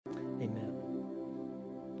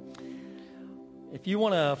If you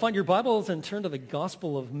want to find your Bibles and turn to the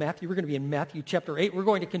Gospel of Matthew, we're going to be in Matthew chapter 8. We're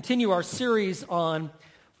going to continue our series on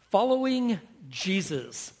following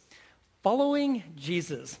Jesus. Following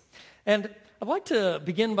Jesus. And I'd like to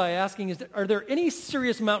begin by asking, are there any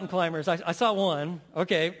serious mountain climbers? I saw one.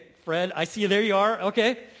 Okay, Fred, I see you. There you are.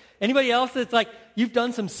 Okay. Anybody else that's like, you've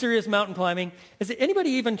done some serious mountain climbing? Has anybody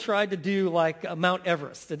even tried to do like Mount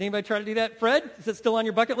Everest? Did anybody try to do that? Fred, is it still on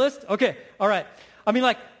your bucket list? Okay, all right. I mean,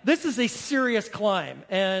 like, this is a serious climb,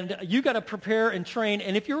 and you got to prepare and train.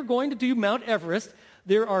 And if you're going to do Mount Everest,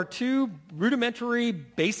 there are two rudimentary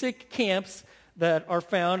basic camps that are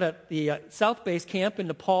found at the South Base Camp in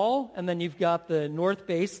Nepal, and then you've got the North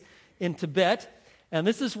Base in Tibet. And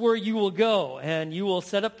this is where you will go, and you will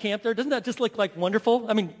set up camp there. Doesn't that just look like wonderful?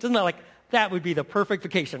 I mean, doesn't that like, that would be the perfect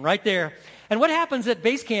vacation right there. And what happens at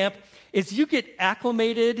base camp is you get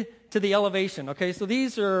acclimated to the elevation, okay? So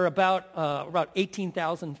these are about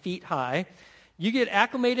 18,000 feet high. You get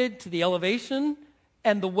acclimated to the elevation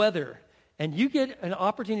and the weather, and you get an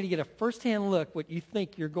opportunity to get a firsthand look what you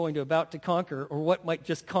think you're going to about to conquer or what might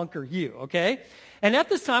just conquer you, okay? And at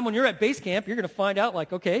this time, when you're at base camp, you're going to find out,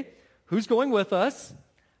 like, okay, who's going with us?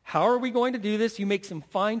 How are we going to do this? You make some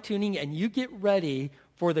fine-tuning, and you get ready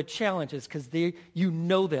for the challenges because you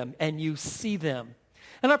know them and you see them.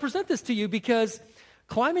 And I present this to you because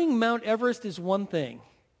climbing Mount Everest is one thing,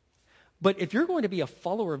 but if you're going to be a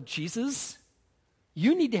follower of Jesus,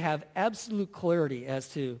 you need to have absolute clarity as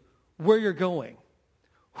to where you're going,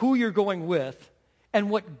 who you're going with,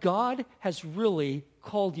 and what God has really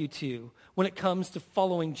called you to when it comes to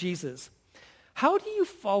following Jesus. How do you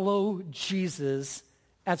follow Jesus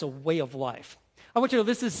as a way of life? I want you to know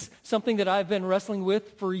this is something that I've been wrestling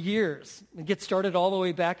with for years. It gets started all the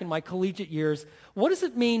way back in my collegiate years. What does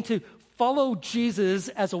it mean to follow Jesus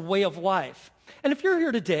as a way of life? And if you're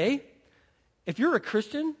here today, if you're a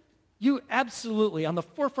Christian, you absolutely, on the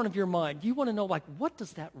forefront of your mind, you want to know, like, what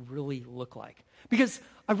does that really look like? Because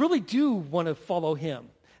I really do want to follow him.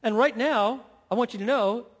 And right now, I want you to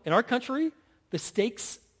know, in our country, the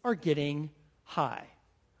stakes are getting high.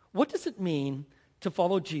 What does it mean to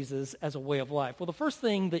follow Jesus as a way of life? Well, the first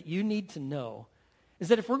thing that you need to know is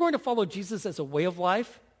that if we're going to follow Jesus as a way of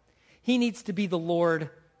life, he needs to be the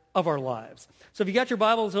Lord of our lives. So if you got your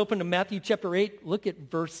Bibles open to Matthew chapter 8, look at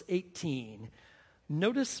verse 18.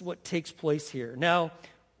 Notice what takes place here. Now,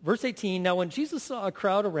 verse 18, now when Jesus saw a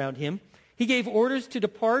crowd around him, he gave orders to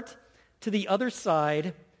depart to the other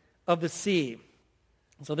side of the sea.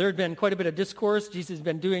 So there had been quite a bit of discourse. Jesus has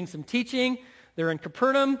been doing some teaching. They're in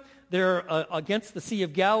Capernaum. They're against the Sea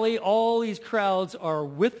of Galilee. All these crowds are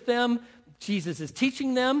with them. Jesus is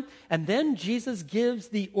teaching them. And then Jesus gives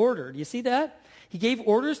the order. Do you see that? He gave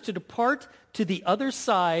orders to depart to the other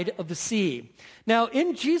side of the sea. Now,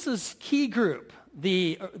 in Jesus' key group,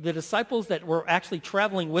 the disciples that were actually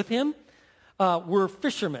traveling with him were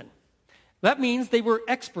fishermen. That means they were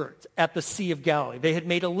experts at the Sea of Galilee. They had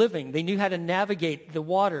made a living. They knew how to navigate the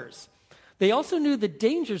waters. They also knew the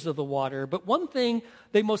dangers of the water, but one thing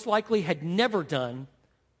they most likely had never done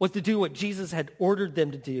was to do what Jesus had ordered them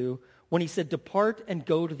to do when he said, depart and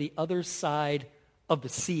go to the other side of the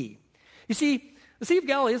sea. You see, the Sea of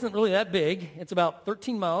Galilee isn't really that big. It's about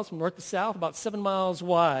 13 miles from north to south, about 7 miles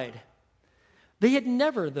wide. They had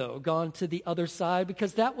never, though, gone to the other side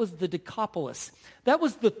because that was the Decapolis. That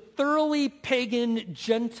was the thoroughly pagan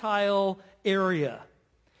Gentile area.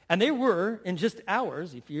 And they were, in just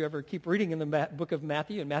hours, if you ever keep reading in the book of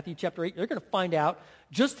Matthew, in Matthew chapter 8, you're going to find out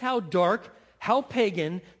just how dark, how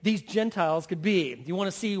pagan these Gentiles could be. Do you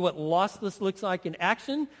want to see what lostness looks like in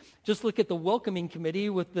action? Just look at the welcoming committee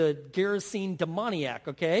with the Gerasene demoniac,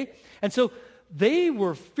 okay? And so they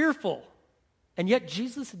were fearful. And yet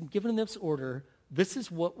Jesus had given them this order. This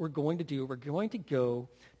is what we're going to do. We're going to go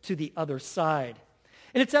to the other side.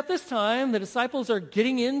 And it's at this time the disciples are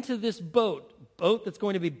getting into this boat that's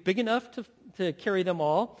going to be big enough to carry them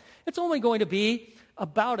all. It's only going to be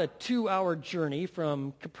about a 2-hour journey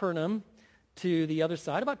from Capernaum to the other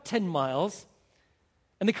side, about 10 miles.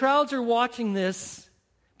 And the crowds are watching this,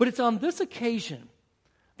 but it's on this occasion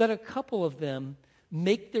that a couple of them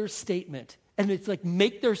make their statement. And it's like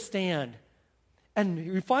make their stand.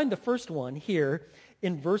 And we find the first one here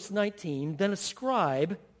in verse 19. Then a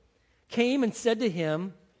scribe came and said to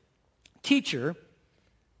him, Teacher,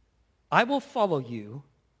 I will follow you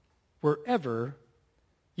wherever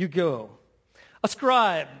you go. A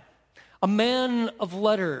scribe, a man of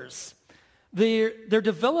letters. They're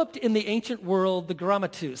developed in the ancient world, the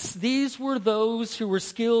grammatus. These were those who were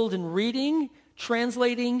skilled in reading,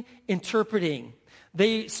 translating, interpreting.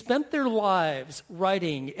 They spent their lives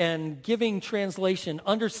writing and giving translation,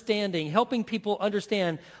 understanding, helping people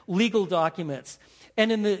understand legal documents.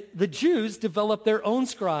 And the Jews developed their own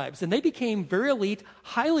scribes, and they became very elite,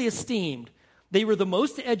 highly esteemed. They were the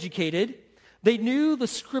most educated. They knew the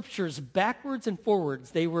scriptures backwards and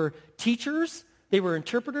forwards. They were teachers. They were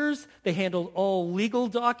interpreters. They handled all legal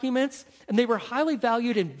documents, and they were highly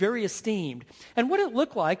valued and very esteemed. And what it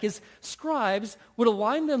looked like is scribes would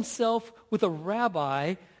align themselves with a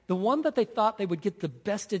rabbi, the one that they thought they would get the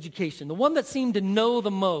best education, the one that seemed to know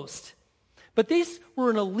the most. But these were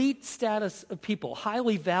an elite status of people,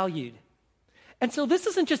 highly valued. And so this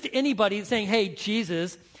isn't just anybody saying, hey,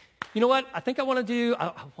 Jesus, you know what? I think I want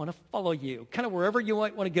to follow you, kind of wherever you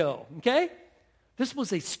might want to go, okay? This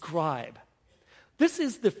was a scribe. This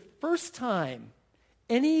is the first time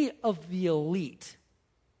any of the elite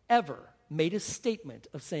ever made a statement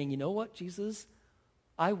of saying, you know what, Jesus,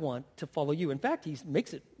 I want to follow you. In fact, he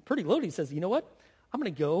makes it pretty loaded. He says, you know what, I'm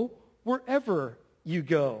going to go wherever you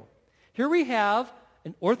go. Here we have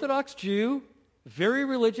an Orthodox Jew, very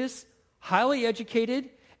religious, highly educated,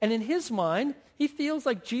 and in his mind, he feels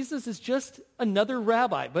like Jesus is just another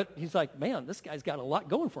rabbi. But he's like, man, this guy's got a lot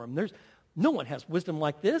going for him. No one has wisdom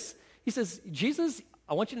like this. He says, Jesus,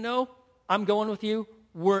 I want you to know I'm going with you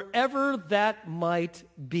wherever that might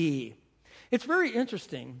be. It's very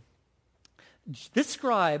interesting. This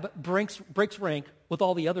scribe breaks rank with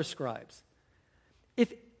all the other scribes.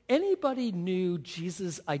 If anybody knew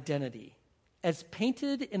Jesus' identity as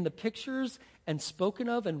painted in the pictures and spoken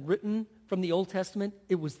of and written from the Old Testament,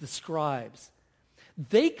 it was the scribes.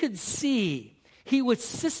 They could see he was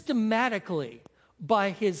systematically,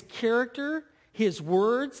 by his character, his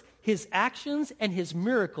words, his actions, and his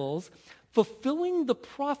miracles, fulfilling the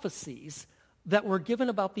prophecies that were given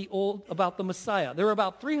about the Messiah. There were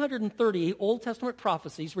about 330 Old Testament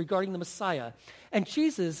prophecies regarding the Messiah, and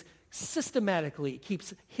Jesus systematically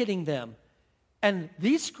keeps hitting them. And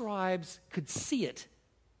these scribes could see it,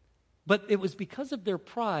 but it was because of their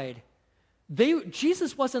pride.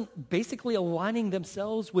 Jesus wasn't basically aligning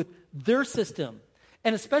themselves with their system,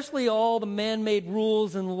 and especially all the man-made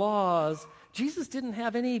rules and laws. Jesus didn't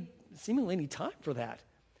have seemingly any time for that.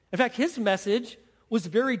 In fact, his message was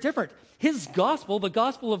very different. His gospel, the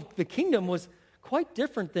gospel of the kingdom, was quite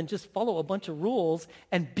different than just follow a bunch of rules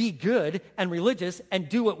and be good and religious and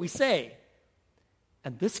do what we say.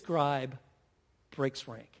 And this scribe breaks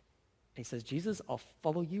rank. And he says, Jesus, I'll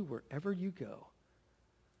follow you wherever you go.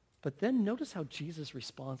 But then notice how Jesus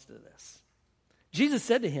responds to this. Jesus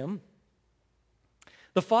said to him,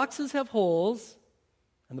 the foxes have holes,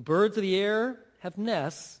 and the birds of the air have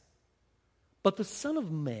nests, but the Son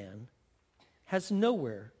of Man has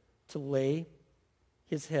nowhere to lay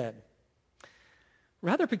his head.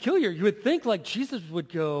 Rather peculiar. You would think like Jesus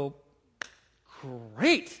would go,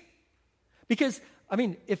 great. Because,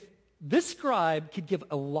 if this scribe could give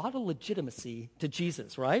a lot of legitimacy to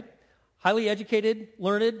Jesus, right? Highly educated,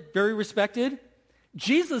 learned, very respected.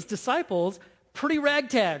 Jesus' disciples, pretty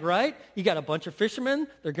ragtag, right? You got a bunch of fishermen.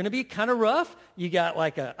 They're going to be kind of rough. You got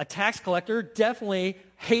like a tax collector, definitely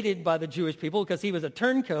hated by the Jewish people because he was a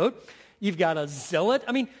turncoat. You've got a zealot.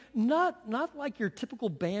 Not like your typical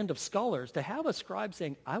band of scholars. To have a scribe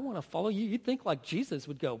saying, I want to follow you, you'd think like Jesus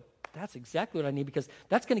would go, that's exactly what I need because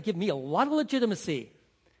that's going to give me a lot of legitimacy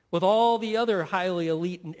with all the other highly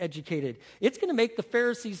elite and educated. It's going to make the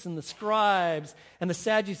Pharisees and the scribes and the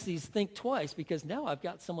Sadducees think twice because now I've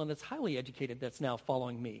got someone that's highly educated that's now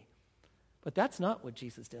following me. But that's not what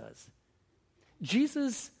Jesus does.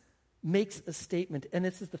 Jesus makes a statement, and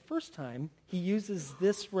this is the first time he uses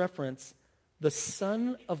this reference, the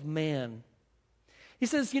Son of Man. He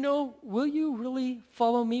says, will you really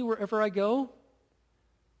follow me wherever I go?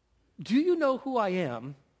 Do you know who I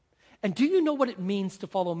am? And do you know what it means to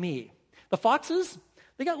follow me? The foxes,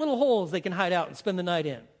 they got little holes they can hide out and spend the night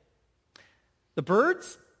in. The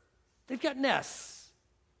birds, they've got nests.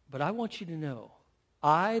 But I want you to know,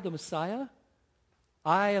 I, the Messiah,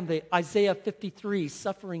 I am the Isaiah 53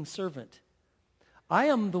 suffering servant. I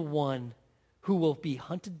am the one who will be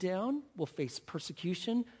hunted down, will face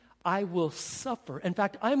persecution. I will suffer. In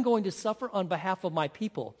fact, I'm going to suffer on behalf of my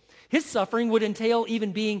people. His suffering would entail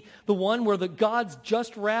even being the one where the God's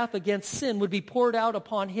just wrath against sin would be poured out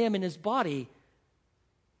upon him in his body.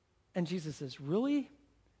 And Jesus says, really?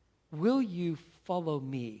 Will you follow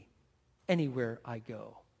me anywhere I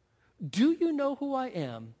go? Do you know who I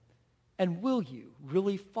am? And will you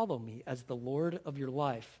really follow me as the Lord of your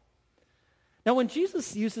life? Now, when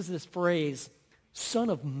Jesus uses this phrase,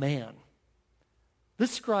 Son of Man,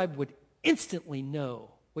 this scribe would instantly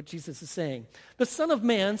know what Jesus is saying. The Son of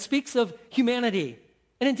Man speaks of humanity.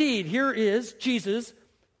 And indeed, here is Jesus,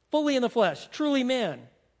 fully in the flesh, truly man.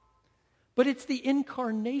 But it's the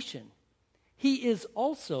incarnation. He is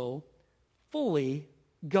also fully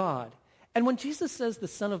God. And when Jesus says the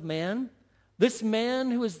Son of Man, this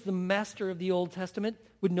man who is the master of the Old Testament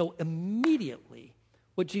would know immediately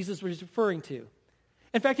what Jesus was referring to.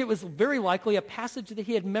 In fact, it was very likely a passage that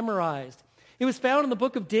he had memorized. It was found in the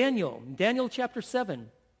book of Daniel, Daniel chapter 7,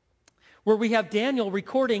 where we have Daniel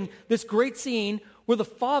recording this great scene where the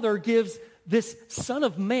Father gives this Son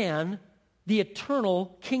of Man the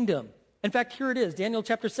eternal kingdom. In fact, here it is, Daniel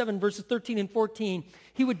chapter 7, verses 13 and 14.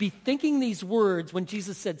 He would be thinking these words when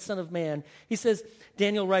Jesus said, Son of Man. He says,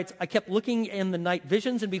 Daniel writes, I kept looking in the night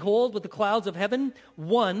visions, and behold, with the clouds of heaven,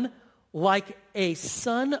 one like a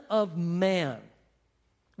son of man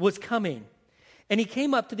was coming. And he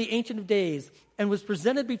came up to the Ancient of Days and was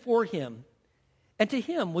presented before him. And to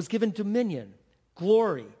him was given dominion,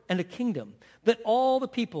 glory, and a kingdom, that all the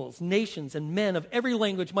peoples, nations, and men of every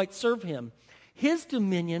language might serve him. His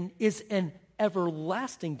dominion is an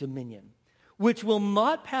everlasting dominion, which will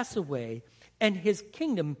not pass away, and his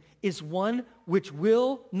kingdom is one which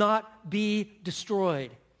will not be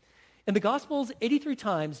destroyed. In the Gospels, 83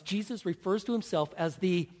 times, Jesus refers to himself as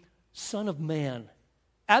the Son of Man.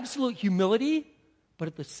 Absolute humility, but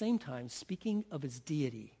at the same time speaking of his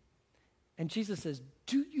deity. And Jesus says,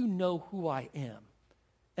 do you know who I am?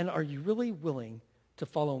 And are you really willing to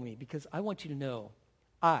follow me? Because I want you to know,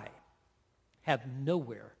 I have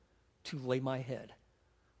nowhere to lay my head.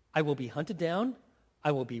 I will be hunted down.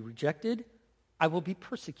 I will be rejected. I will be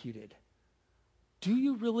persecuted. Do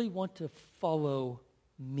you really want to follow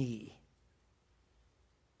me?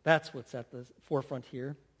 That's what's at the forefront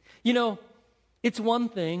here. You know, it's one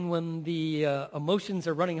thing when the emotions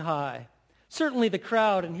are running high. Certainly the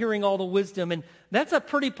crowd and hearing all the wisdom, and that's a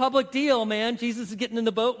pretty public deal, man. Jesus is getting in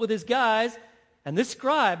the boat with his guys, and this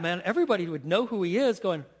scribe, man, everybody would know who he is,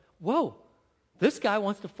 going, whoa, this guy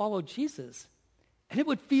wants to follow Jesus. And it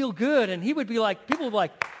would feel good, and he would be like, people would be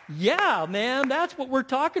like, yeah, man, that's what we're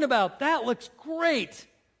talking about. That looks great.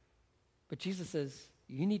 But Jesus says,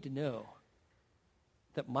 you need to know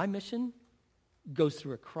that my mission goes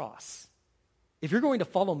through a cross. If you're going to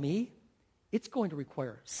follow me, it's going to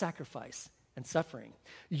require sacrifice and suffering.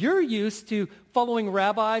 You're used to following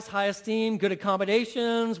rabbis, high esteem, good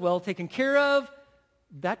accommodations, well taken care of.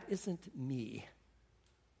 That isn't me.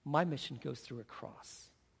 My mission goes through a cross.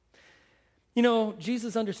 You know,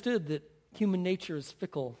 Jesus understood that human nature is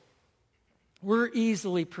fickle. We're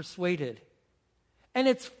easily persuaded. And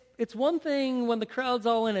it's one thing when the crowd's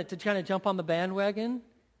all in it to kind of jump on the bandwagon,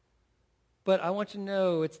 but I want you to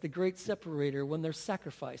know it's the great separator when there's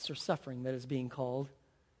sacrifice or suffering that is being called,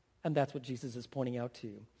 and that's what Jesus is pointing out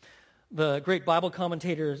to. The great Bible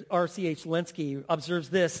commentator R.C.H. Lenski observes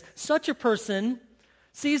this: such a person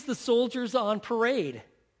sees the soldiers on parade,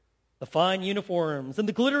 the fine uniforms and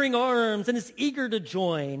the glittering arms, and is eager to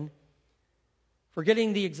join,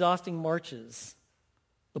 forgetting the exhausting marches,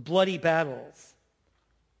 the bloody battles,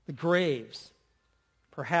 the graves,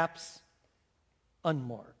 perhaps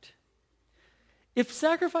unmarked. If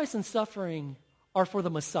sacrifice and suffering are for the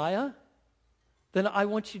Messiah, then I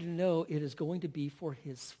want you to know it is going to be for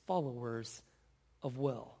his followers as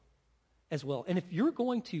well. And if you're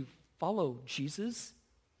going to follow Jesus,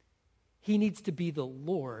 he needs to be the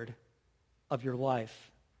Lord of your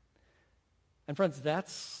life. And friends,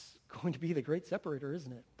 that's going to be the great separator,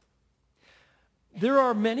 isn't it? There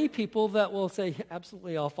are many people that will say,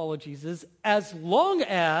 absolutely, I'll follow Jesus as long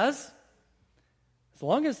as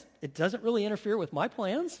it doesn't really interfere with my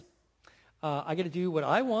plans. I get to do what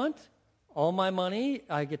I want. All my money,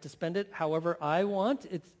 I get to spend it however I want.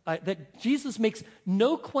 That Jesus makes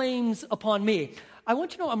no claims upon me. I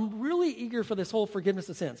want you to know I'm really eager for this whole forgiveness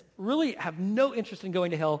of sins. Really have no interest in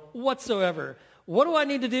going to hell whatsoever. What do I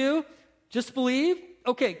need to do? Just believe?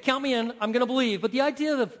 Okay, count me in. I'm going to believe. But the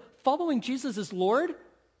idea of following Jesus as Lord,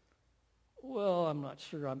 well, I'm not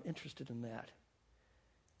sure I'm interested in that.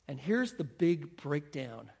 And here's the big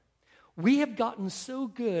breakdown. We have gotten so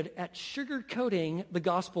good at sugarcoating the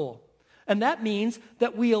gospel. And that means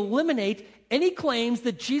that we eliminate any claims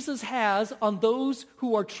that Jesus has on those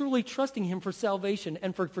who are truly trusting him for salvation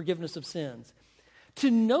and for forgiveness of sins.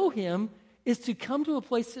 To know him is to come to a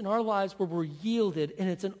place in our lives where we're yielded, and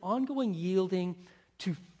it's an ongoing yielding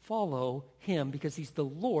to follow him because he's the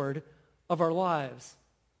Lord of our lives.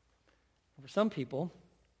 For some people,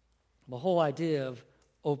 the whole idea of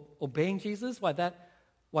obeying Jesus, why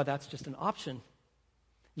that's just an option.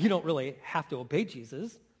 You don't really have to obey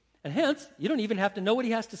Jesus, and hence, you don't even have to know what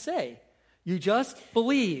he has to say. You just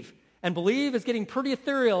believe. And believe is getting pretty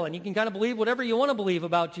ethereal, and you can kind of believe whatever you want to believe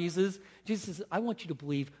about Jesus. Jesus says, I want you to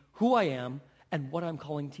believe who I am and what I'm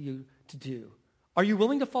calling to you to do. Are you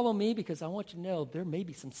willing to follow me? Because I want you to know there may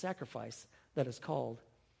be some sacrifice that is called.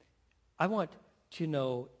 I want you to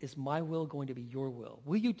know, is my will going to be your will?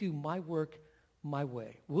 Will you do my work my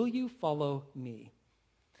way? Will you follow me?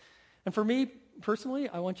 And for me, personally,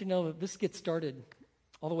 I want you to know that this gets started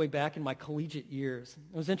all the way back in my collegiate years.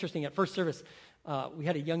 It was interesting. At first service, we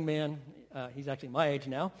had a young man. He's actually my age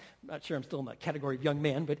now. I'm not sure I'm still in the category of young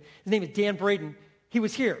man, but his name is Dan Braden. He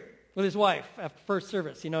was here with his wife after first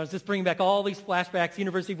service. You know, it's just bringing back all these flashbacks,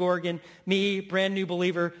 University of Oregon, me, brand new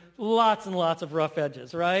believer, lots and lots of rough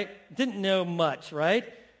edges, right? Didn't know much, right?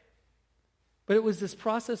 But it was this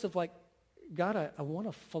process of like, God, I want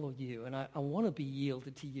to follow you, and I want to be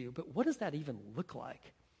yielded to you, but what does that even look like?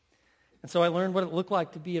 And so I learned what it looked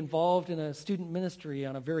like to be involved in a student ministry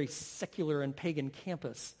on a very secular and pagan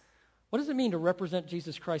campus. What does it mean to represent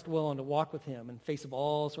Jesus Christ well and to walk with him in face of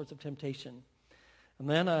all sorts of temptation? And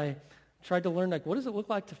then I tried to learn, like, what does it look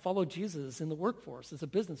like to follow Jesus in the workforce as a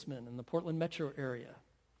businessman in the Portland metro area?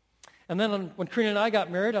 And then when Karina and I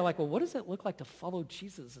got married, I'm like, well, what does it look like to follow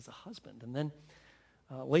Jesus as a husband? And then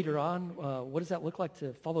later on, what does that look like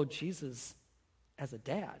to follow Jesus as a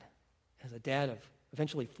dad of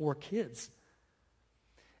eventually 4 kids?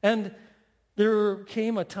 And there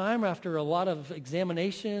came a time after a lot of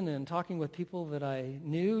examination and talking with people that I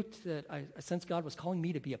knew that I sensed God was calling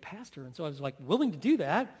me to be a pastor. And so I was like willing to do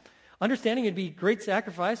that, understanding it'd be great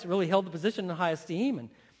sacrifice. It really held the position in high esteem. And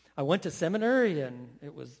I went to seminary, and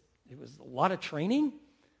it was a lot of training.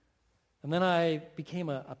 And then I became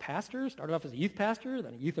a pastor, started off as a youth pastor,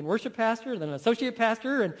 then a youth and worship pastor, then an associate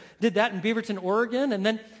pastor, and did that in Beaverton, Oregon. And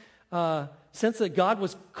then sensed that God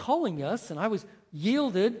was calling us, and I was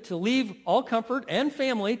yielded to leave all comfort and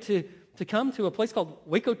family to come to a place called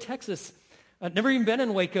Waco, Texas. I'd never even been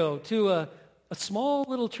in Waco, to a small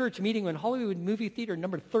little church meeting in Hollywood Movie Theater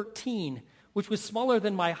number 13, which was smaller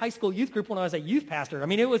than my high school youth group when I was a youth pastor. I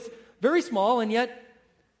mean, it was very small, and yet,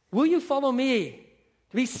 will you follow me?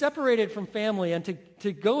 To be separated from family and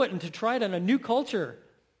to go it and to try it in a new culture.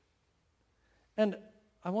 And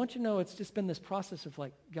I want you to know it's just been this process of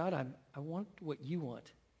like, God, I want what you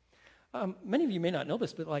want. Many of you may not know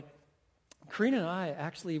this, but like Karina and I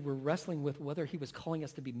actually were wrestling with whether he was calling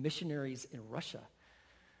us to be missionaries in Russia.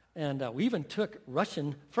 And we even took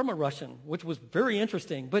Russian from a Russian, which was very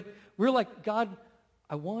interesting. But we're like, God,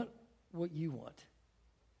 I want what you want.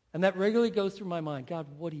 And that regularly goes through my mind. God,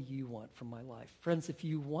 what do you want from my life? Friends, if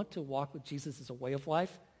you want to walk with Jesus as a way of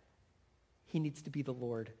life, he needs to be the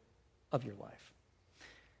Lord of your life.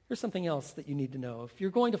 Here's something else that you need to know. If you're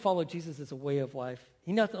going to follow Jesus as a way of life,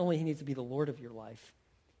 he not only needs to be the Lord of your life,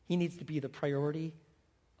 he needs to be the priority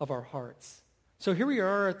of our hearts. So here we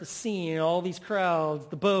are at the scene, all these crowds,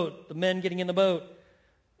 the boat, the men getting in the boat,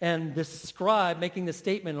 and this scribe making this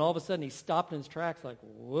statement, and all of a sudden he stopped in his tracks like,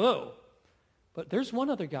 whoa. But there's one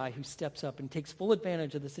other guy who steps up and takes full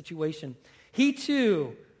advantage of the situation. He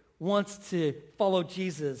too wants to follow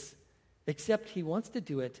Jesus, except he wants to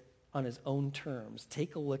do it on his own terms.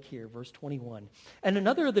 Take a look here, verse 21. And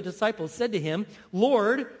another of the disciples said to him,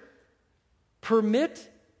 Lord, permit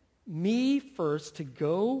me first to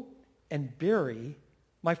go and bury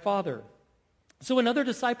my father. So another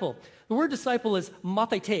disciple. The word disciple is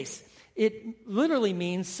mathetes. It literally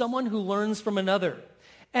means someone who learns from another.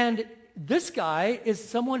 And this guy is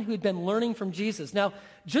someone who had been learning from Jesus. Now,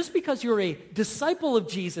 just because you're a disciple of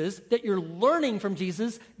Jesus, that you're learning from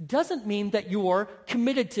Jesus, doesn't mean that you're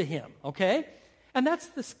committed to him, okay? And that's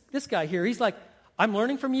this guy here. He's like, I'm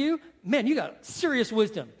learning from you. Man, you got serious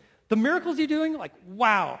wisdom. The miracles you're doing, like,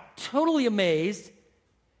 wow, totally amazed.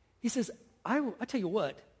 He says, I tell you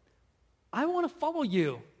what, I want to follow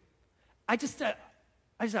you. I just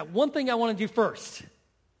have one thing I want to do first.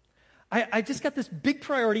 I just got this big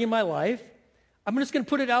priority in my life. I'm just going to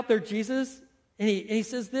put it out there, Jesus. And he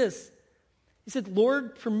says this. He said,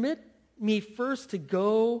 Lord, permit me first to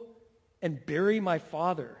go and bury my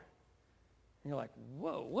father. And you're like,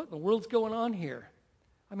 whoa, what in the world's going on here?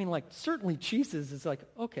 I mean, like, certainly Jesus is like,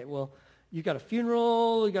 okay, well, you got a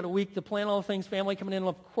funeral, you got a week to plan all things, family coming in.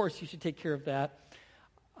 Of course, you should take care of that.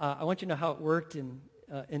 I want you to know how it worked in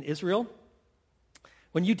Israel.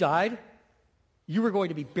 When you died, you were going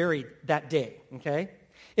to be buried that day, okay?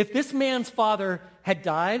 If this man's father had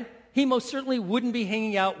died, he most certainly wouldn't be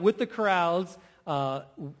hanging out with the crowds,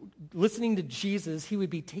 listening to Jesus. He would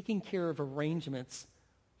be taking care of arrangements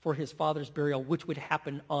for his father's burial, which would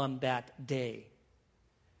happen on that day.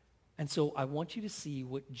 And so I want you to see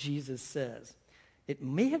what Jesus says. It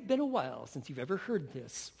may have been a while since you've ever heard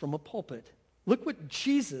this from a pulpit, Look what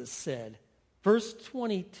Jesus said. Verse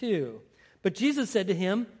 22. But Jesus said to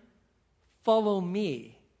him, "Follow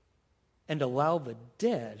me and allow the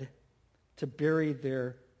dead to bury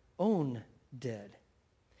their own dead."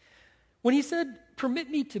 When he said, "Permit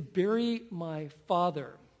me to bury my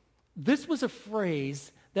father," this was a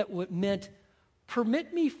phrase that meant,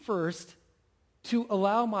 permit me first to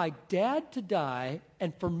allow my dad to die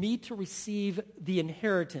and for me to receive the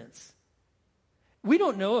inheritance. We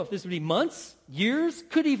don't know if this would be months, years,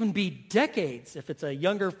 could even be decades if it's a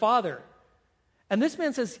younger father. And this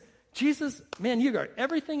man says, Jesus, man, you got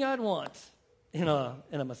everything I'd want in a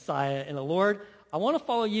Messiah, in a Lord. I want to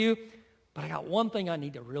follow you, but I got one thing I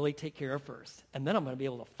need to really take care of first. And then I'm going to be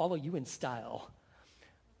able to follow you in style.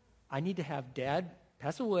 I need to have dad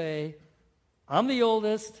pass away. I'm the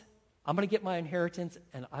oldest. I'm going to get my inheritance.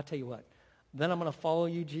 And I'll tell you what, then I'm going to follow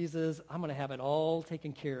you, Jesus. I'm going to have it all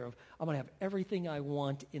taken care of. I'm going to have everything I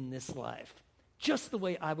want in this life, just the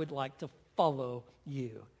way I would like to follow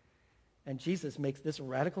you. And Jesus makes this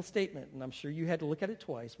radical statement, and I'm sure you had to look at it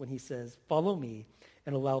twice when he says, "Follow me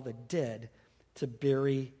and allow the dead to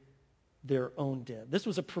bury their own dead." This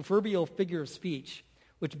was a proverbial figure of speech,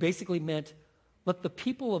 which basically meant, let the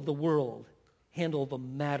people of the world handle the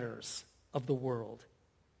matters of the world.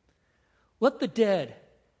 Let the dead,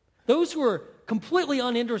 those who are completely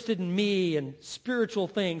uninterested in me and spiritual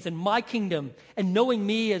things and my kingdom and knowing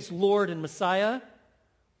me as Lord and Messiah,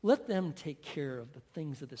 let them take care of the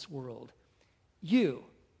things of this world.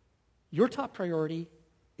 Your top priority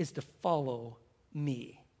is to follow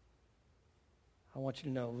me. I want you to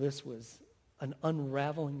know this was an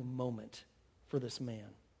unraveling moment for this man.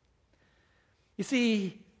 You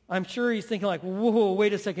see, I'm sure he's thinking like, whoa,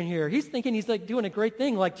 wait a second here. He's thinking he's like doing a great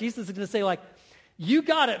thing. Like Jesus is going to say like, you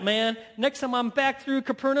got it, man. Next time I'm back through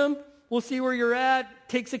Capernaum, we'll see where you're at.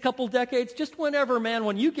 Takes a couple decades. Just whenever, man.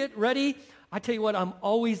 When you get ready, I tell you what, I'm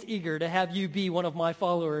always eager to have you be one of my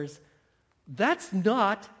followers. That's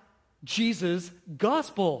not Jesus'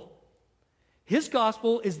 gospel. His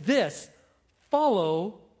gospel is this: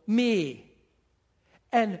 follow me.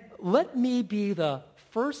 And let me be the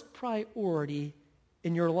first priority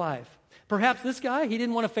in your life. Perhaps this guy, he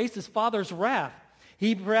didn't want to face his father's wrath.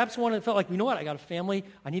 He perhaps felt like, you know what, I got a family,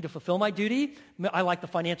 I need to fulfill my duty. I like the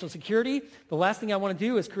financial security. The last thing I want to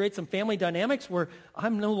do is create some family dynamics where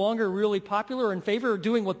I'm no longer really popular or in favor of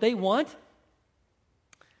doing what they want.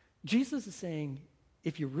 Jesus is saying,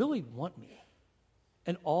 if you really want me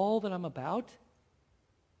and all that I'm about,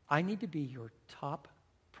 I need to be your top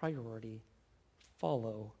priority.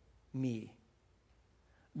 Follow me.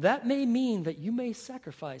 That may mean that you may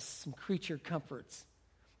sacrifice some creature comforts.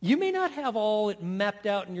 You may not have all it mapped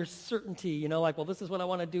out in your certainty, like, well, this is what I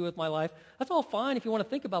want to do with my life. That's all fine if you want to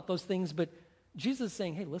think about those things, but Jesus is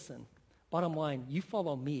saying, hey, listen, bottom line, you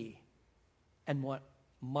follow me and want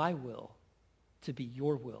my will to be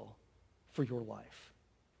your will for your life.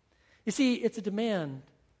 You see, it's a demand.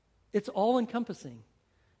 It's all-encompassing.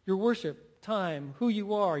 Your worship, time, who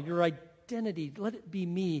you are, your identity, let it be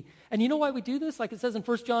me. And you know why we do this? Like it says in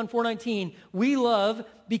 1 John 4:19, we love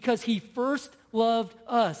because he first loved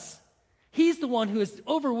us. He's the one who has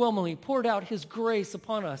overwhelmingly poured out his grace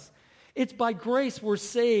upon us. It's by grace we're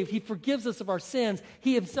saved. He forgives us of our sins.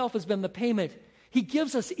 He himself has been the payment. He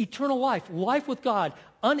gives us eternal life, life with God,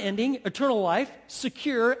 unending, eternal life,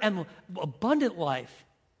 secure, and abundant life.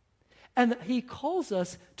 And he calls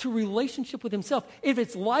us to relationship with himself. If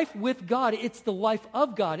it's life with God, it's the life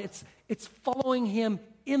of God. It's following him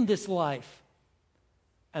in this life.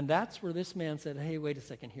 And that's where this man said, hey, wait a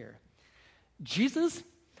second here. Jesus,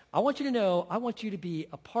 I want you to know, I want you to be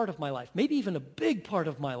a part of my life, maybe even a big part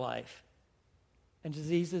of my life. And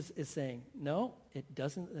Jesus is saying, no, it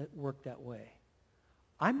doesn't work that way.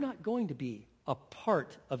 I'm not going to be a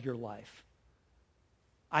part of your life.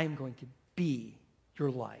 I am going to be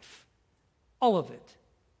your life. All of it.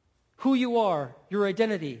 Who you are, your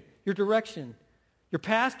identity, your direction, your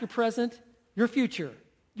past, your present, your future,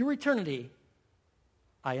 your eternity.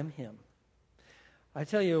 I am him. I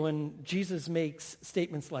tell you, when Jesus makes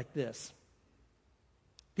statements like this,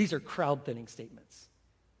 these are crowd-thinning statements.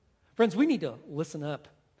 Friends, we need to listen up.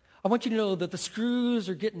 I want you to know that the screws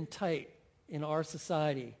are getting tight in our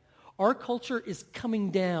society. Our culture is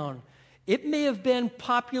coming down. It may have been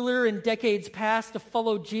popular in decades past to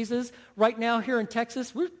follow Jesus. Right now here in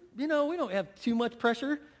Texas, we don't have too much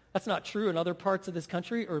pressure. That's not true in other parts of this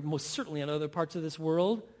country, or most certainly in other parts of this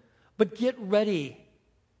world. But get ready.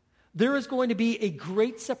 There is going to be a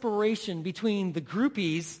great separation between the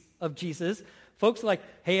groupies of Jesus, Folks like,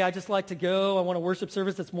 hey, I just like to go. I want a worship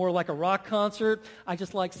service that's more like a rock concert. I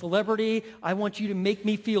just like celebrity. I want you to make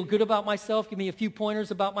me feel good about myself. Give me a few pointers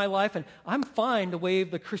about my life. And I'm fine to wave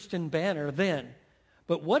the Christian banner then.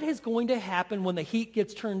 But what is going to happen when the heat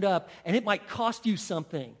gets turned up and it might cost you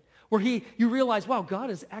something? Where you realize, wow, God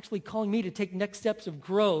is actually calling me to take next steps of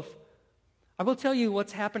growth. I will tell you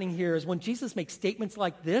what's happening here is when Jesus makes statements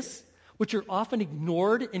like this, which are often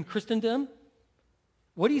ignored in Christendom,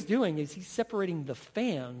 what he's doing is he's separating the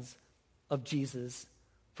fans of Jesus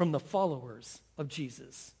from the followers of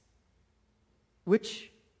Jesus.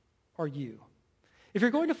 Which are you? If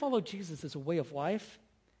you're going to follow Jesus as a way of life,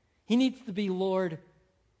 he needs to be Lord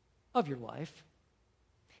of your life.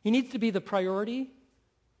 He needs to be the priority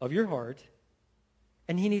of your heart,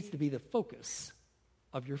 and he needs to be the focus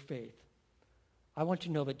of your faith. I want you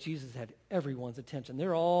to know that Jesus had everyone's attention.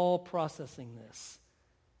 They're all processing this,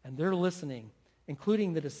 and they're listening,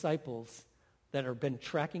 including the disciples that have been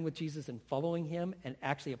tracking with Jesus and following him and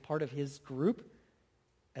actually a part of his group.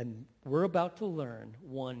 And we're about to learn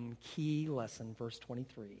one key lesson, verse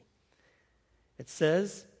 23. It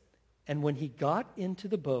says, and when he got into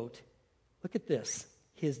the boat, look at this,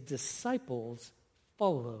 his disciples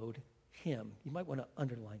followed him. You might want to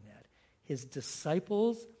underline that. His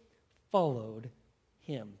disciples followed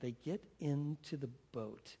him. They get into the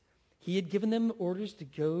boat. He had given them orders to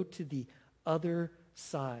go to the other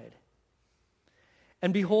side.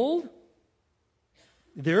 And behold,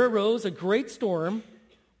 there arose a great storm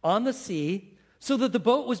on the sea, so that the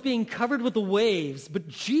boat was being covered with the waves, but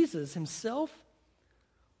Jesus himself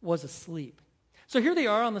was asleep. So here they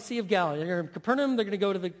are on the Sea of Galilee. They're in Capernaum. They're going to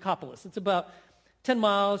go to the Decapolis. It's about 10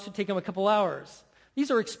 miles. Should take them a couple hours. These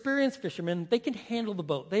are experienced fishermen. They can handle the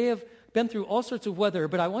boat. They have been through all sorts of weather,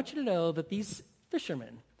 but I want you to know that these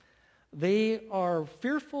fishermen, they are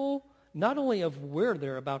fearful not only of where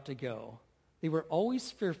they're about to go, they were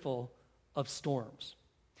always fearful of storms.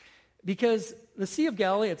 Because the Sea of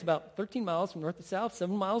Galilee, it's about 13 miles from north to south,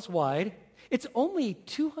 7 miles wide. It's only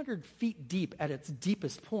 200 feet deep at its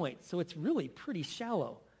deepest point, so it's really pretty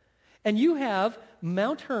shallow. And you have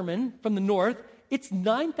Mount Hermon from the north. It's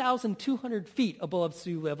 9,200 feet above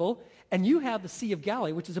sea level. And you have the Sea of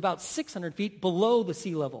Galilee, which is about 600 feet below the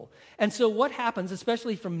sea level. And so what happens,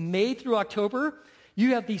 especially from May through October,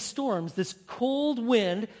 you have these storms, this cold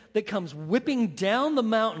wind that comes whipping down the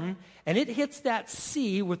mountain, and it hits that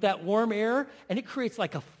sea with that warm air, and it creates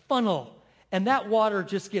like a funnel. And that water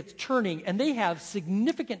just gets churning, and they have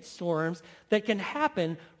significant storms that can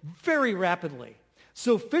happen very rapidly.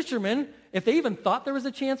 So fishermen, if they even thought there was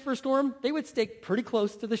a chance for a storm, they would stay pretty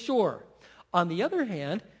close to the shore. On the other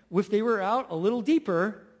hand, if they were out a little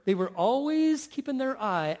deeper, they were always keeping their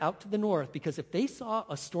eye out to the north, because if they saw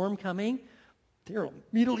a storm coming,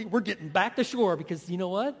 we're getting back to shore, because you know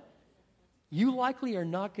what? You likely are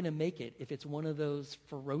not going to make it if it's one of those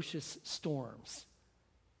ferocious storms.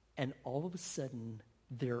 And all of a sudden,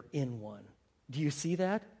 they're in one. Do you see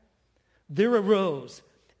that? There arose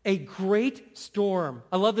a great storm.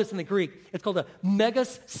 I love this in the Greek. It's called a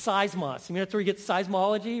megas seismos. I mean, that's where you get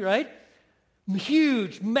seismology, right?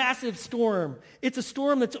 Huge, massive storm. It's a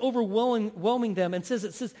storm that's overwhelming them. And it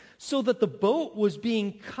says, so that the boat was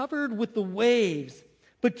being covered with the waves,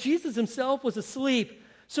 but Jesus himself was asleep.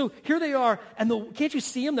 So here they are, and can't you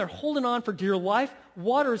see them? They're holding on for dear life.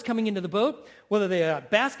 Water is coming into the boat. Whether they have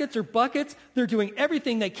baskets or buckets, they're doing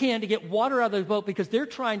everything they can to get water out of the boat because they're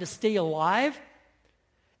trying to stay alive.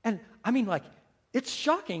 And I mean, it's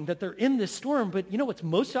shocking that they're in this storm, but you know what's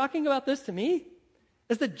most shocking about this to me?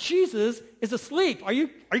 Is that Jesus is asleep. Are you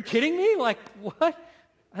kidding me? Like, what?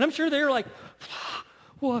 And I'm sure they're like,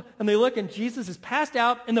 what? And they look, and Jesus is passed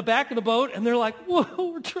out in the back of the boat, and they're like,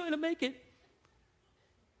 whoa, we're trying to make it.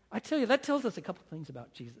 I tell you, that tells us a couple things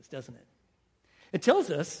about Jesus, doesn't it? It tells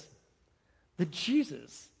us that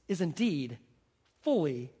Jesus is indeed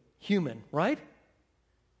fully human, right?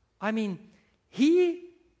 I mean, he,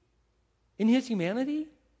 in his humanity,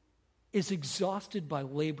 is exhausted by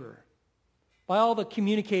labor, by all the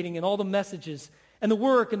communicating and all the messages and the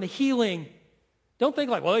work and the healing. Don't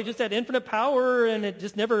think like, well, he just had infinite power and it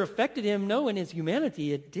just never affected him. No, in his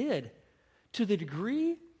humanity, it did. To the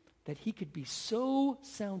degree that he could be so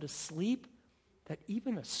sound asleep that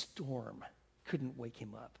even a storm couldn't wake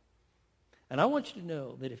him up. And I want you to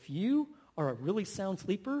know that if you are a really sound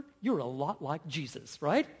sleeper, you're a lot like Jesus,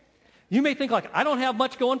 right? You may think like, I don't have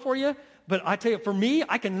much going for you, but I tell you, for me,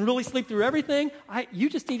 I can really sleep through everything. You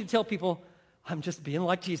just need to tell people, I'm just being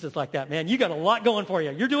like Jesus like that, man. You got a lot going for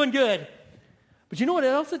you. You're doing good. But you know what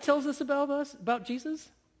else it tells us about Jesus?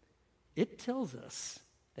 It tells us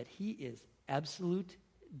that he is absolute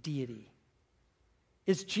deity.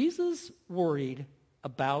 Is Jesus worried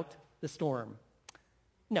about the storm?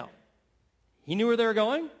 No. He knew where they were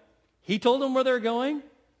going. He told them where they were going.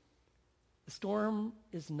 The storm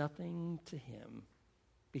is nothing to him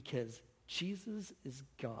because Jesus is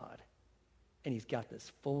God, and he's got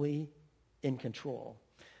this fully in control.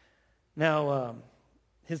 Now,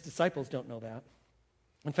 his disciples don't know that.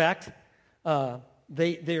 In fact,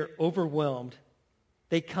 they're overwhelmed.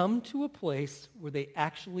 They come to a place where they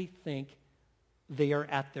actually think they are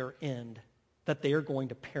at their end, that they are going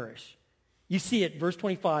to perish. You see it, verse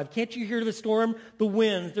 25. Can't you hear the storm? The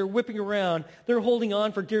winds, they're whipping around. They're holding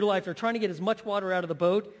on for dear life. They're trying to get as much water out of the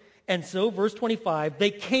boat. And so, verse 25,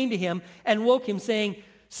 they came to him and woke him, saying,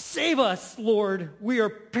 "Save us, Lord, we are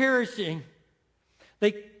perishing."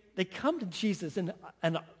 They come to Jesus, and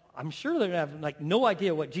I'm sure they have no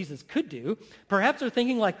idea what Jesus could do. Perhaps they're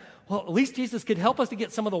thinking well, at least Jesus could help us to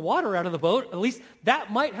get some of the water out of the boat. At least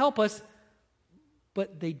that might help us.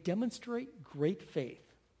 But they demonstrate great faith.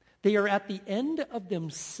 They are at the end of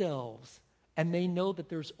themselves, and they know that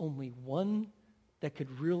there's only one that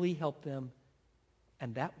could really help them,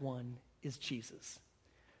 and that one is Jesus.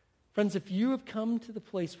 Friends, if you have come to the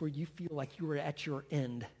place where you feel like you are at your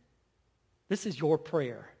end, this is your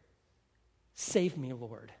prayer. Save me,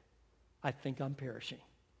 Lord. I think I'm perishing.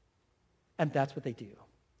 And that's what they do.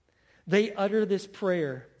 They utter this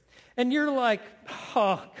prayer. And you're like,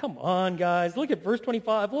 oh, come on, guys. Look at verse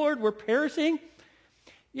 25. Lord, we're perishing.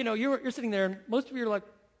 You're sitting there, and most of you are like,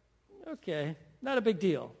 okay, not a big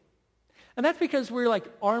deal. And that's because we're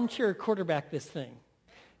armchair quarterback this thing,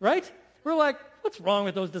 right? We're like, what's wrong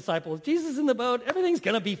with those disciples? Jesus is in the boat. Everything's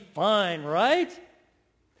going to be fine, right?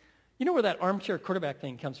 You know where that armchair quarterback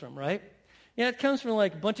thing comes from, right? Yeah, it comes from a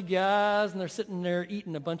bunch of guys, and they're sitting there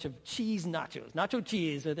eating a bunch of cheese nachos, nacho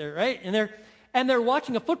cheese, right? And they're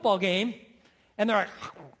watching a football game, and they're like,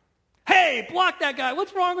 "Hey, block that guy!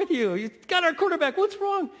 What's wrong with you? You got our quarterback. What's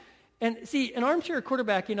wrong?" And see, an armchair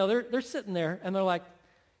quarterback, they're sitting there, and they're like,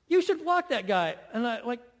 "You should block that guy." And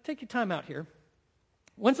I take your time out here.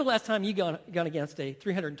 When's the last time you gone against a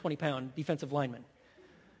 320-pound defensive lineman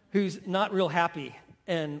who's not real happy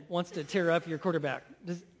and wants to tear up your quarterback?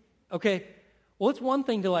 Okay. Well, it's one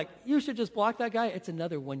thing to you should just block that guy. It's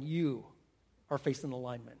another when you are facing the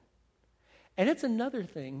lineman. And it's another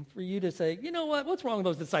thing for you to say, you know what? What's wrong with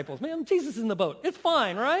those disciples? Man, Jesus is in the boat. It's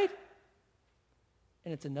fine, right?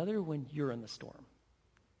 And it's another when you're in the storm.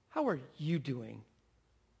 How are you doing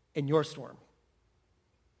in your storm?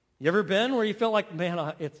 You ever been where you feel like,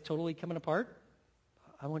 man, it's totally coming apart?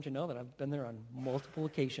 I want you to know that I've been there on multiple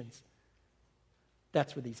occasions.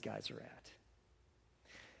 That's where these guys are at.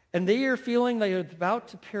 And they are feeling they are about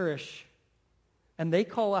to perish. And they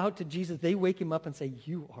call out to Jesus. They wake him up and say,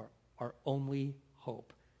 "You are our only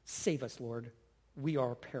hope. Save us, Lord. We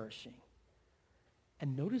are perishing."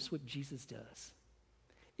 And notice what Jesus does.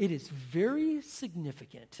 It is very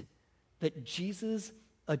significant that Jesus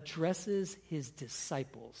addresses his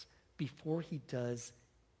disciples before he does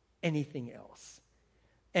anything else.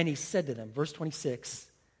 And he said to them, verse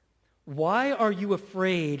 26, "Why are you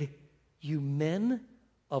afraid, you men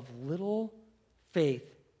of little faith?"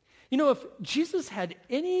 If Jesus had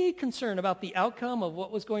any concern about the outcome of what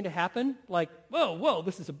was going to happen, whoa,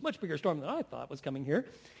 this is a much bigger storm than I thought was coming here,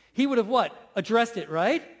 he would have what? Addressed it,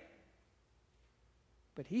 right?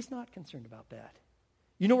 But he's not concerned about that.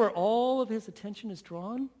 You know where all of his attention is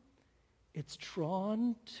drawn? It's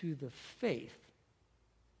drawn to the faith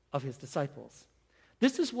of his disciples.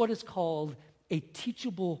 This is what is called a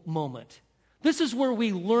teachable moment. This is where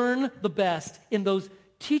we learn the best, in those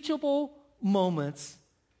teachable moments.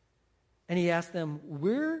 And he asked them,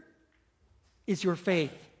 where is your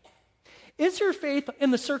faith? Is your faith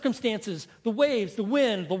in the circumstances, the waves, the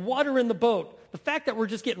wind, the water in the boat, the fact that we're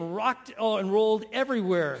just getting rocked and rolled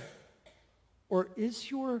everywhere? Or is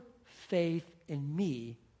your faith in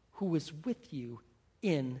me, who is with you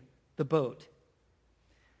in the boat?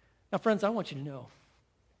 Now, friends, I want you to know,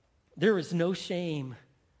 there is no shame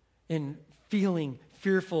in feeling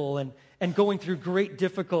fearful and going through great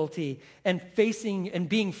difficulty and facing and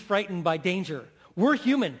being frightened by danger. We're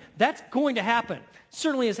human. That's going to happen.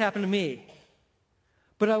 Certainly has happened to me.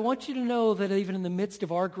 But I want you to know that even in the midst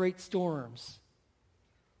of our great storms,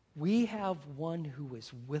 we have one who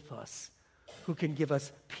is with us, who can give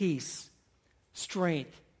us peace,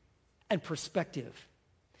 strength, and perspective.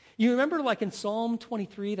 You remember in Psalm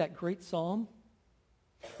 23, that great psalm?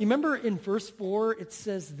 You remember in verse 4, it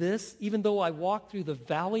says this, "Even though I walk through the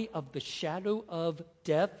valley of the shadow of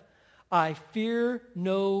death, I fear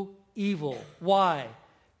no evil." Why?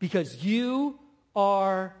 Because you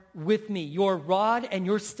are with me. Your rod and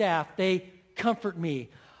your staff, they comfort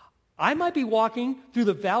me. I might be walking through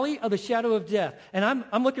the valley of the shadow of death, and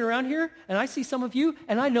I'm looking around here, and I see some of you,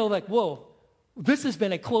 and I know like, whoa, this has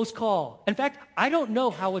been a close call. In fact, I don't know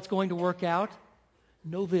how it's going to work out.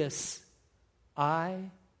 Know this, I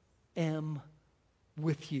am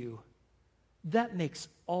with you. That makes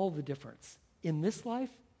all the difference in this life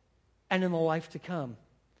and in the life to come.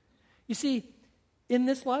 You see, in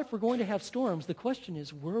this life, we're going to have storms. The question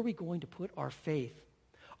is, where are we going to put our faith?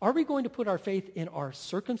 Are we going to put our faith in our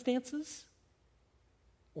circumstances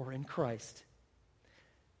or in Christ?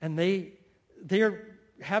 And they're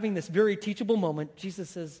having this very teachable moment. Jesus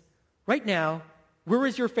says, right now, where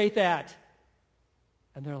is your faith at?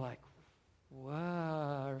 And they're like,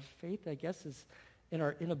 wow, our faith, I guess, is in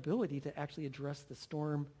our inability to actually address the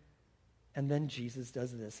storm. And then Jesus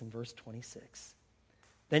does this in verse 26.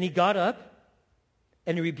 Then he got up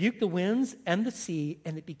and he rebuked the winds and the sea,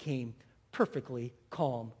 and it became perfectly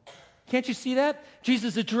calm. Can't you see that?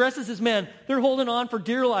 Jesus addresses his men. They're holding on for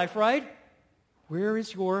dear life, right? Where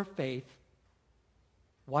is your faith?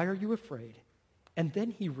 Why are you afraid? And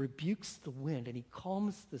then he rebukes the wind and he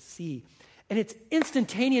calms the sea. And it's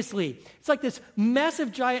instantaneously. It's like this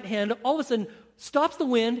massive giant hand all of a sudden stops the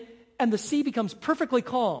wind and the sea becomes perfectly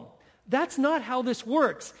calm. That's not how this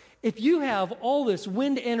works. If you have all this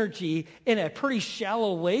wind energy in a pretty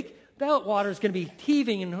shallow lake, that water is going to be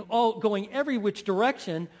heaving and all going every which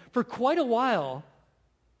direction for quite a while.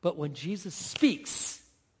 But when Jesus speaks,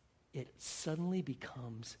 it suddenly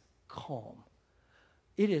becomes calm.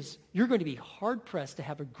 You're going to be hard-pressed to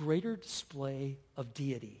have a greater display of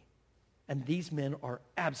deity. And these men are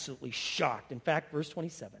absolutely shocked. In fact, verse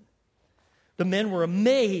 27, the men were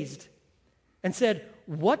amazed and said,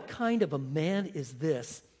 what kind of a man is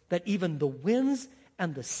this that even the winds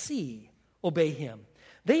and the sea obey him?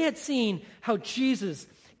 They had seen how Jesus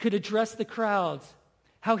could address the crowds,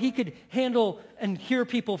 how he could handle and cure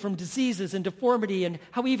people from diseases and deformity, and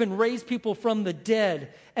how he even raised people from the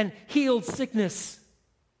dead and healed sickness.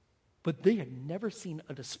 But they had never seen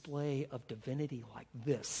a display of divinity like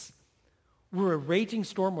this, where a raging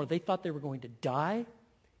storm where they thought they were going to die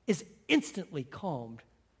is instantly calmed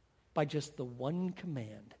by just the one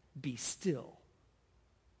command, be still,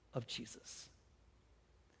 of Jesus.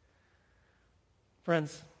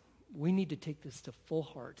 Friends, we need to take this to full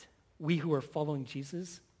heart. We who are following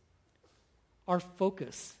Jesus, our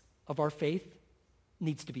focus of our faith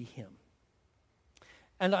needs to be him.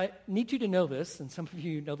 And I need you to know this, and some of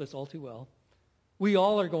you know this all too well. We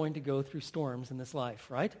all are going to go through storms in this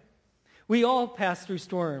life, right? We all pass through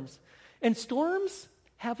storms. And storms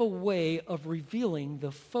have a way of revealing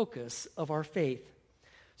the focus of our faith.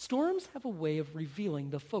 Storms have a way of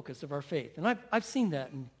revealing the focus of our faith. And I've seen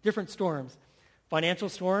that in different storms. Financial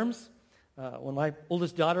storms. When my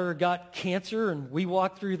oldest daughter got cancer and we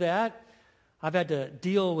walked through that, I've had to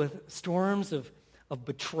deal with storms of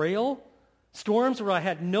betrayal. Storms where I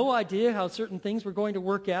had no idea how certain things were going to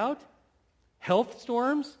work out. Health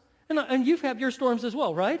storms. And you've had your storms as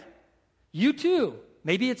well, right? You too.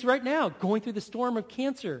 Maybe it's right now, going through the storm of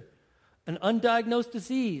cancer, an undiagnosed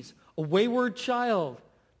disease, a wayward child,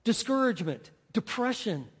 discouragement,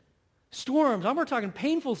 depression, storms. We're talking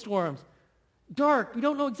painful storms. Dark. We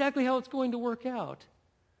don't know exactly how it's going to work out.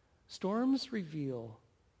 Storms reveal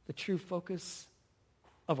the true focus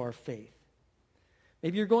of our faith.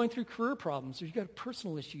 Maybe you're going through career problems, or you've got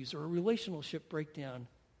personal issues, or a relationship breakdown.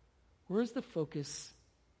 Where's the focus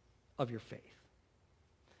of your faith?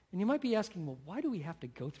 And you might be asking, well, why do we have to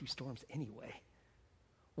go through storms anyway?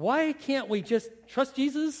 Why can't we just trust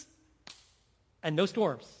Jesus and no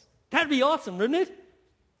storms? That'd be awesome, wouldn't it?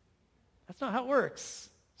 That's not how it works.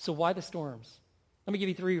 So why the storms? Let me give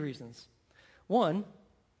you 3 reasons. One,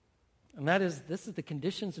 and that is, this is the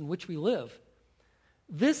conditions in which we live.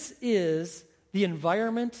 This is the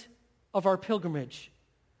environment of our pilgrimage.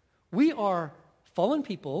 We are fallen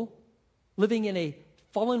people living in a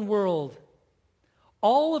fallen world.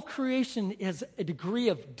 All of creation is a degree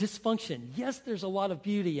of dysfunction. Yes, there's a lot of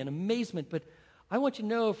beauty and amazement, but I want you to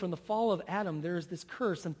know from the fall of Adam, there is this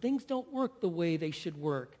curse, and things don't work the way they should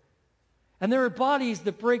work. And there are bodies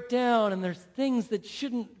that break down, and there's things that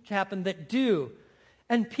shouldn't happen that do.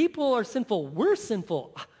 And people are sinful. We're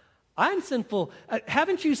sinful. I'm sinful.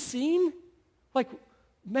 Haven't you seen?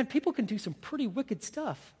 Man, people can do some pretty wicked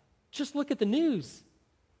stuff. Just look at the news.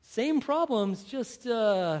 Same problems, just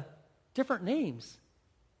different names.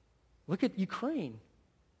 Look at Ukraine.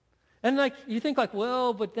 And you think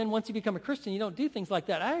well, but then once you become a Christian, you don't do things like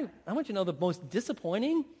that. I want you to know the most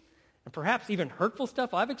disappointing and perhaps even hurtful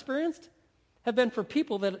stuff I've experienced have been for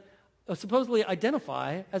people that supposedly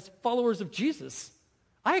identify as followers of Jesus.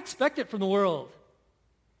 I expect it from the world.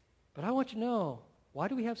 But I want you to know Why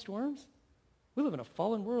do we have storms? We live in a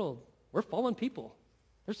fallen world. We're fallen people.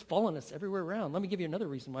 There's fallenness everywhere around. Let me give you another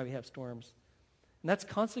reason why we have storms, and that's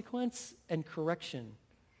consequence and correction.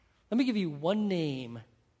 Let me give you one name,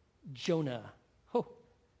 Jonah. Oh,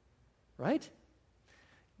 right?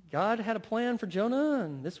 God had a plan for Jonah,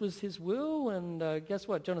 and this was his will, and guess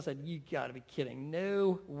what? Jonah said, you got to be kidding.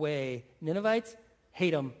 No way. Ninevites,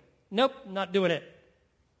 hate him. Nope, not doing it.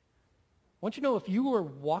 I want you to know, if you are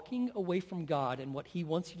walking away from God and what he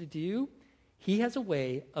wants you to do, he has a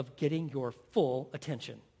way of getting your full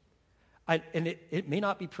attention. And it may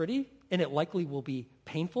not be pretty, and it likely will be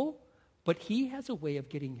painful, but he has a way of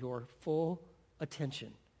getting your full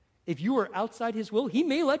attention. If you are outside his will, he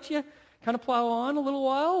may let you kind of plow on a little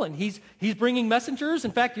while, and he's bringing messengers.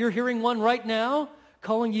 In fact, you're hearing one right now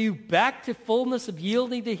calling you back to fullness of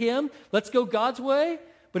yielding to him. Let's go God's way.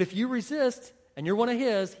 But if you resist and you're one of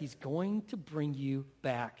his, he's going to bring you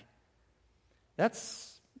back.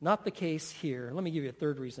 That's not the case here. Let me give you a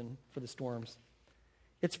third reason for the storms.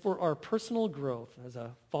 It's for our personal growth as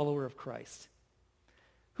a follower of Christ.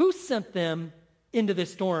 Who sent them into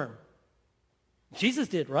this storm? Jesus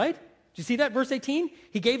did, right? Do you see that? Verse 18,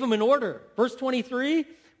 he gave them an order. Verse 23,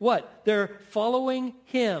 what? They're following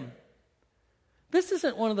him. This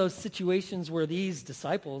isn't one of those situations where these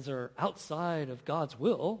disciples are outside of God's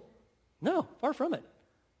will. No, far from it.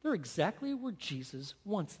 They're exactly where Jesus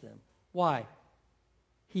wants them. Why?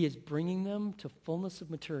 He is bringing them to fullness of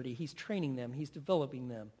maturity. He's training them. He's developing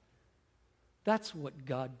them. That's what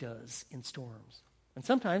God does in storms. And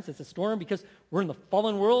sometimes it's a storm because we're in the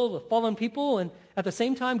fallen world with fallen people, and at the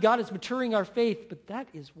same time, God is maturing our faith, but that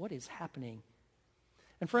is what is happening.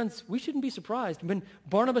 And friends, we shouldn't be surprised. When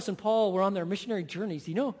Barnabas and Paul were on their missionary journeys,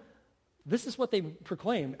 this is what they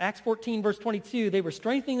proclaimed. Acts 14, verse 22, they were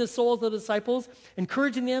strengthening the souls of the disciples,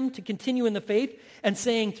 encouraging them to continue in the faith, and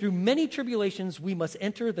saying, through many tribulations, we must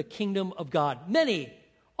enter the kingdom of God. Many,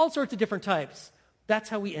 all sorts of different types. That's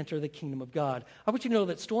how we enter the kingdom of God. I want you to know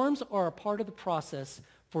that storms are a part of the process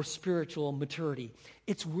for spiritual maturity.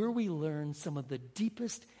 It's where we learn some of the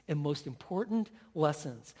deepest and most important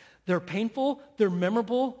lessons. They're painful, they're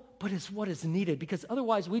memorable, but it's what is needed, because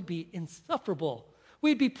otherwise we'd be insufferable.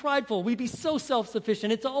 We'd be prideful. We'd be so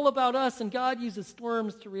self-sufficient. It's all about us, and God uses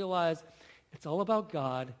storms to realize it's all about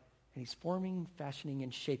God, and he's forming, fashioning,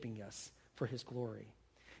 and shaping us for his glory.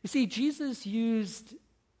 You see, Jesus used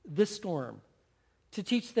this storm to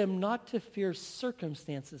teach them not to fear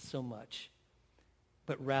circumstances so much,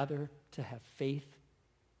 but rather to have faith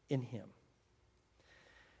in him.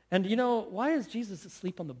 And why is Jesus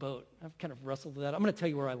asleep on the boat? I've kind of wrestled with that. I'm going to tell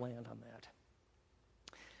you where I land on that.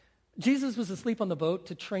 Jesus was asleep on the boat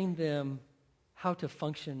to train them how to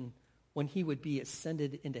function when he would be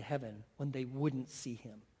ascended into heaven, when they wouldn't see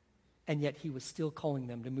him. And yet he was still calling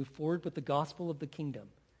them to move forward with the gospel of the kingdom,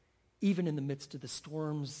 even in the midst of the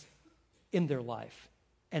storms in their life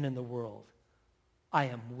and in the world. I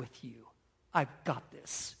am with you. I've got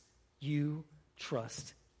this. You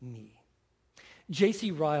trust me.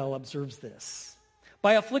 J.C. Ryle observes this.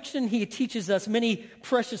 By affliction, he teaches us many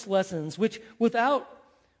precious lessons, which without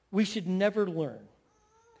we should never learn.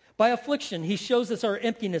 By affliction, he shows us our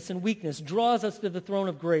emptiness and weakness, draws us to the throne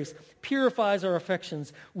of grace, purifies our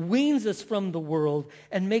affections, weans us from the world,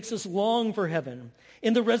 and makes us long for heaven.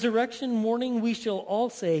 In the resurrection morning, we shall all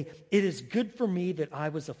say, it is good for me that I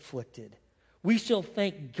was afflicted. We shall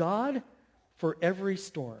thank God for every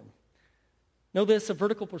storm. Know this, a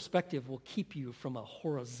vertical perspective will keep you from a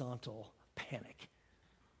horizontal panic.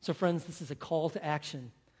 So friends, this is a call to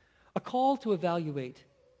action, a call to evaluate.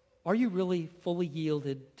 Are you really fully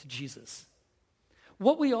yielded to Jesus?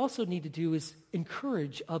 What we also need to do is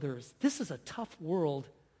encourage others. This is a tough world.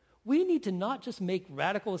 We need to not just make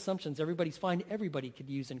radical assumptions. Everybody's fine. Everybody could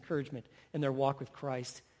use encouragement in their walk with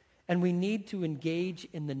Christ. And we need to engage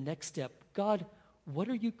in the next step. God, what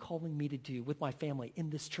are you calling me to do with my family,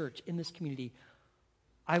 in this church, in this community?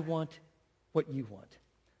 I want what you want.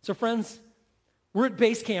 So friends, we're at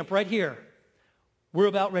base camp right here. We're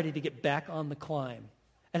about ready to get back on the climb.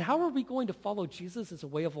 And how are we going to follow Jesus as a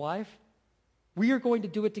way of life? We are going to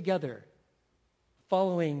do it together,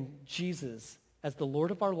 following Jesus as the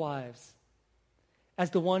Lord of our lives,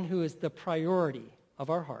 as the one who is the priority of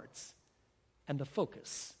our hearts and the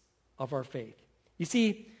focus of our faith. You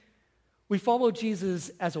see, we follow Jesus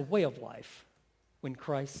as a way of life when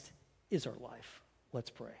Christ is our life. Let's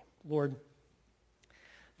pray. Lord,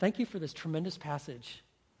 thank you for this tremendous passage,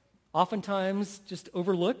 oftentimes just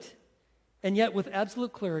overlooked. And yet, with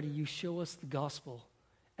absolute clarity, you show us the gospel,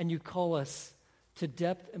 and you call us to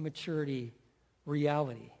depth and maturity,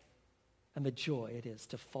 reality, and the joy it is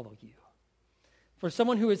to follow you. For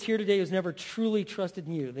someone who is here today who's never truly trusted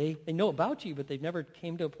in you, they know about you, but they've never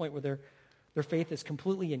came to a point where their faith is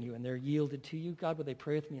completely in you and they're yielded to you. God, would they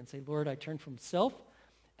pray with me and say, Lord, I turn from self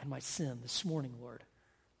and my sin this morning, Lord.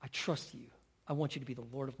 I trust you. I want you to be the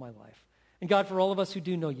Lord of my life. And God, for all of us who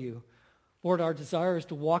do know you, Lord, our desire is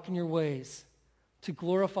to walk in your ways, to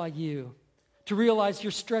glorify you, to realize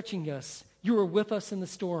you're stretching us. You are with us in the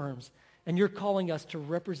storms, and you're calling us to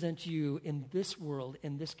represent you in this world,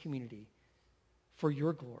 in this community, for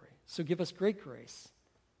your glory. So give us great grace.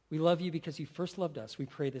 We love you because you first loved us. We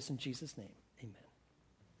pray this in Jesus' name. Amen.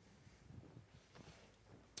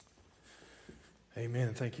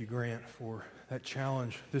 Amen. Thank you, Grant, for that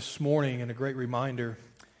challenge this morning and a great reminder.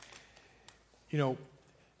 You know,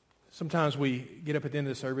 sometimes we get up at the end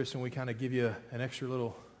of the service and we kind of give you an extra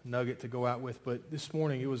little nugget to go out with, but this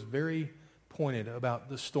morning it was very pointed about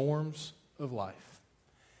the storms of life.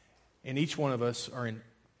 And each one of us are in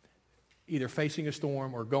either facing a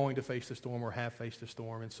storm or going to face the storm or have faced a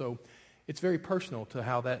storm. And so it's very personal to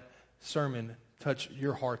how that sermon touched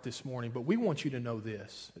your heart this morning. But we want you to know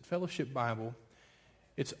this. At Fellowship Bible,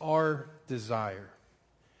 it's our desire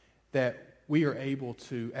that we are able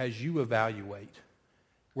to, as you evaluate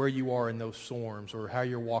where you are in those storms or how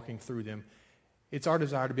you're walking through them, it's our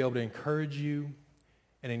desire to be able to encourage you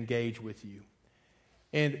and engage with you.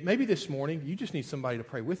 And maybe this morning you just need somebody to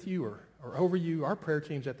pray with you or over you. Our prayer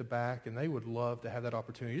team's at the back, and they would love to have that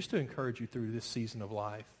opportunity just to encourage you through this season of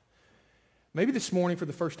life. Maybe this morning for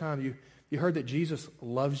the first time you heard that Jesus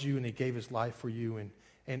loves you and he gave his life for you,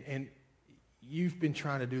 and you've been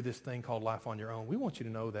trying to do this thing called life on your own. We want you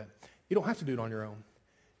to know that you don't have to do it on your own.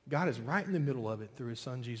 God is right in the middle of it through his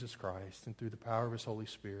Son, Jesus Christ, and through the power of his Holy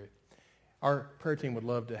Spirit. Our prayer team would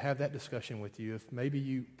love to have that discussion with you if maybe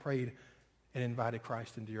you prayed and invited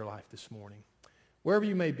Christ into your life this morning. Wherever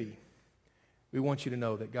you may be, we want you to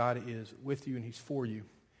know that God is with you and he's for you.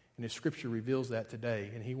 And his scripture reveals that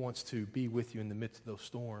today, and he wants to be with you in the midst of those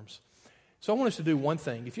storms. So I want us to do one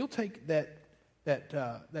thing. If you'll take that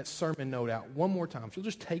sermon note out one more time, if you'll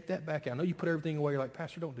just take that back out. I know you put everything away. You're like,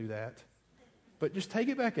 Pastor, don't do that. But just take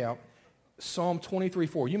it back out. Psalm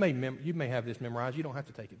 23:4. You may have this memorized. You don't have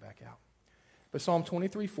to take it back out. But Psalm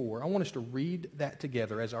 23:4, I want us to read that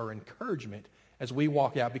together as our encouragement as we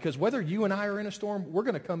walk out. Because whether you and I are in a storm, we're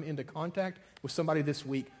going to come into contact with somebody this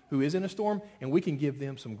week who is in a storm, and we can give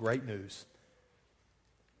them some great news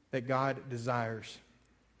that God desires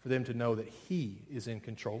for them to know that he is in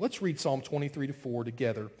control. Let's read Psalm 23:4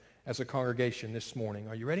 together as a congregation this morning.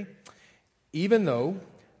 Are you ready? Even though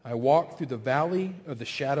I walk through the valley of the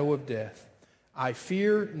shadow of death, I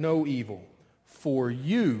fear no evil, for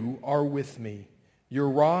you are with me. Your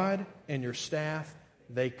rod and your staff,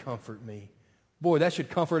 they comfort me. Boy, that should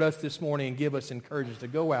comfort us this morning and give us encouragement to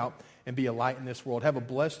go out and be a light in this world. Have a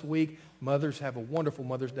blessed week. Mothers, have a wonderful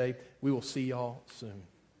Mother's Day. We will see y'all soon.